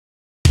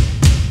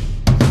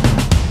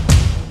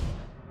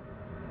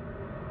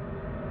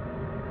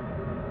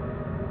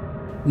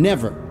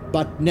Never,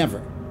 but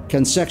never,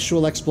 can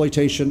sexual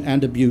exploitation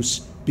and abuse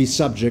be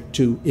subject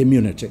to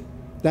immunity.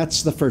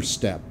 That's the first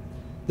step.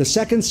 The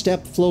second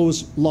step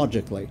flows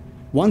logically.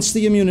 Once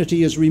the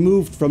immunity is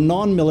removed from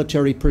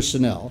non-military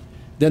personnel,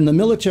 then the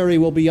military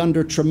will be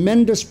under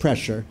tremendous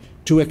pressure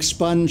to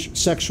expunge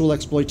sexual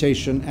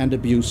exploitation and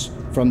abuse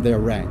from their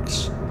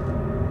ranks.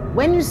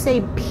 When you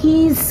say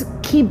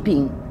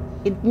peacekeeping,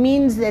 it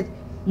means that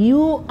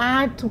you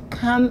are to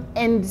come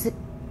and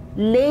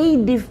lay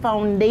the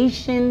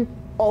foundation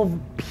of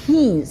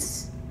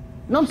peace,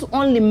 not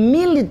only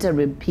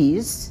military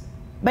peace,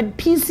 but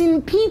peace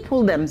in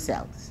people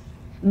themselves.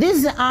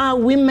 These are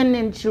women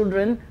and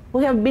children who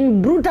have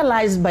been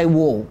brutalized by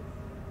war.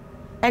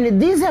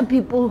 And these are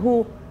people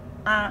who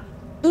are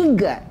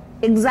eager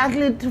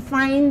exactly to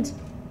find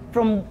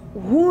from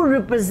who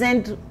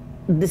represent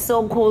the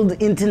so-called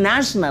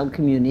international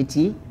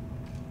community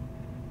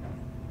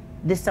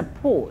the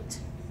support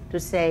to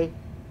say,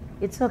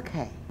 it's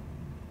okay.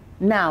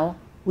 Now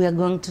we are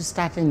going to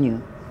start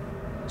anew.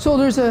 So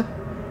there's a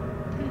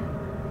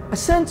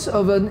sense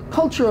of a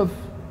culture of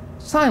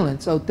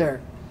silence out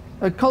there,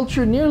 a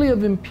culture nearly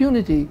of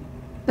impunity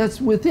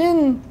that's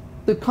within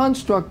the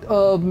construct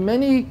of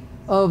many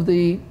of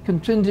the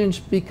contingents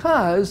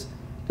because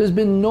there's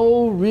been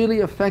no really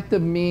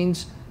effective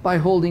means by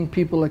holding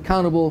people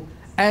accountable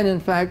and in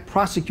fact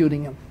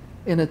prosecuting them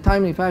in a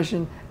timely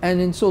fashion, and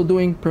in so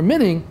doing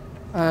permitting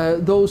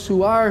those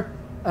who are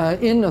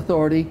in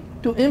authority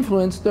to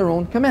influence their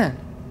own command,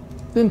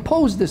 to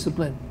impose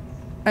discipline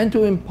and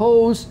to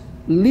impose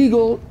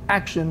legal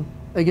action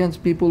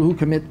against people who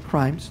commit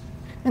crimes.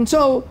 And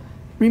so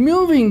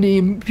removing the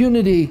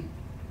impunity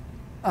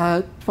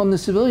from the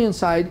civilian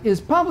side is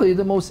probably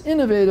the most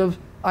innovative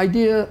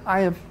idea I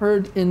have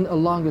heard in the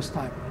longest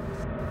time.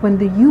 When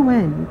the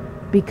UN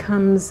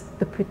becomes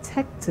the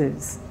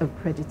protectors of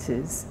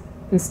predators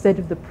instead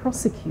of the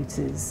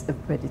prosecutors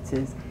of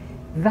predators,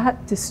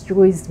 that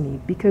destroys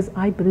me, because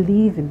I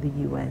believe in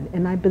the UN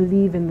and I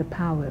believe in the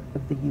power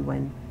of the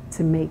UN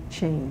to make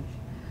change.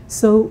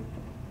 So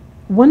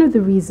one of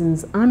the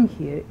reasons I'm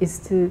here is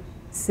to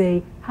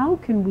say, how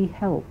can we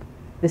help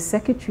the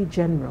Secretary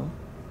General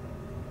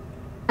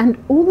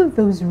and all of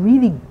those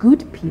really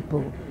good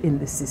people in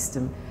the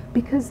system,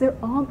 because there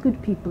are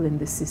good people in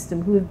the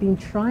system who have been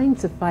trying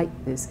to fight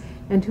this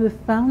and who have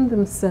found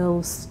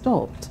themselves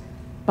stopped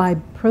by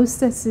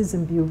processes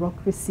and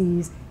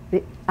bureaucracies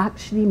that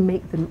actually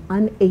make them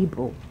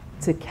unable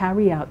to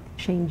carry out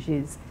the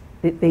changes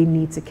that they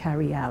need to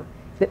carry out,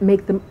 that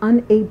make them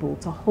unable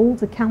to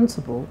hold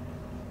accountable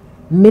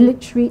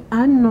military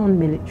and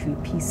non-military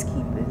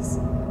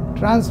peacekeepers.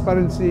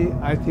 Transparency,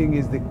 I think,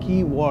 is the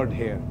key word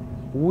here.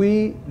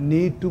 We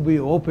need to be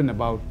open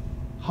about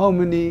how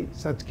many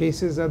such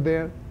cases are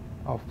there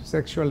of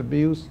sexual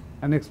abuse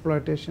and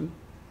exploitation,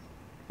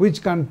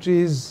 which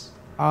countries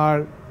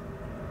are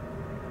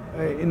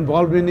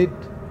involved in it,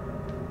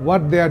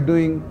 what they are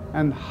doing,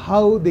 and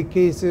how the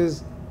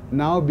cases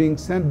now being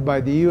sent by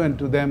the UN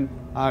to them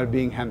are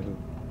being handled.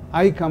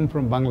 I come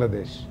from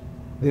Bangladesh,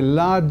 the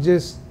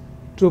largest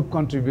troop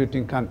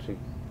contributing country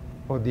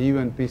for the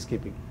UN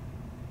peacekeeping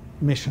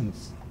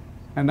missions.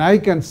 And I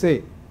can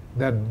say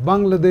that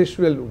Bangladesh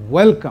will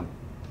welcome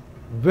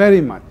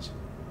very much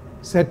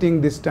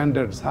setting the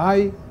standards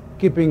high,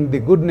 keeping the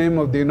good name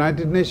of the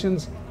United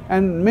Nations,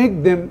 and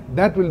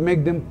that will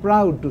make them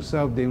proud to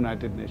serve the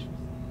United Nations.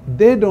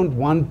 They don't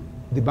want,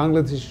 the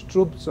Bangladeshi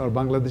troops or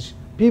Bangladesh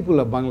people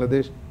of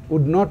Bangladesh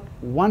would not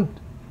want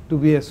to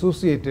be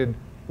associated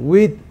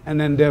with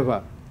an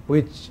endeavor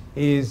which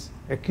is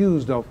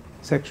accused of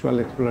sexual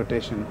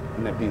exploitation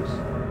and abuse.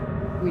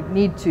 We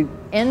need to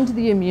end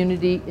the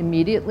immunity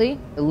immediately,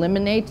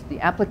 eliminate the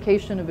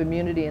application of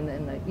immunity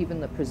and even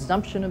the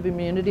presumption of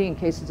immunity in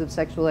cases of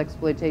sexual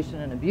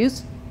exploitation and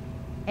abuse.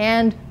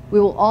 And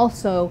we're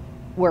also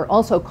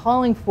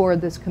calling for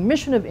this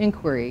commission of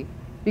inquiry,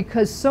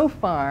 because so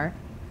far,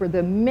 for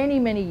the many,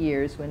 many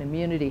years when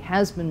immunity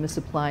has been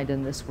misapplied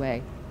in this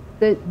way,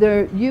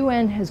 the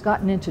UN has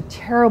gotten into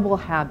terrible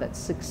habits.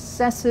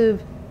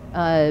 Successive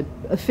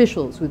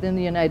officials within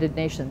the United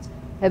Nations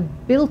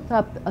have built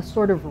up a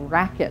sort of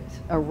racket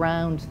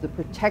around the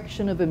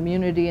protection of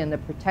immunity and the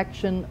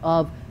protection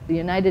of the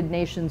United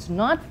Nations,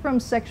 not from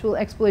sexual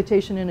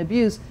exploitation and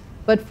abuse,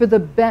 but for the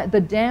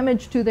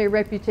damage to their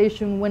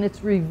reputation when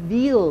it's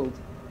revealed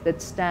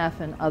that staff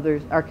and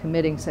others are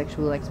committing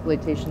sexual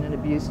exploitation and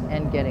abuse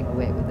and getting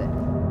away with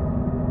it.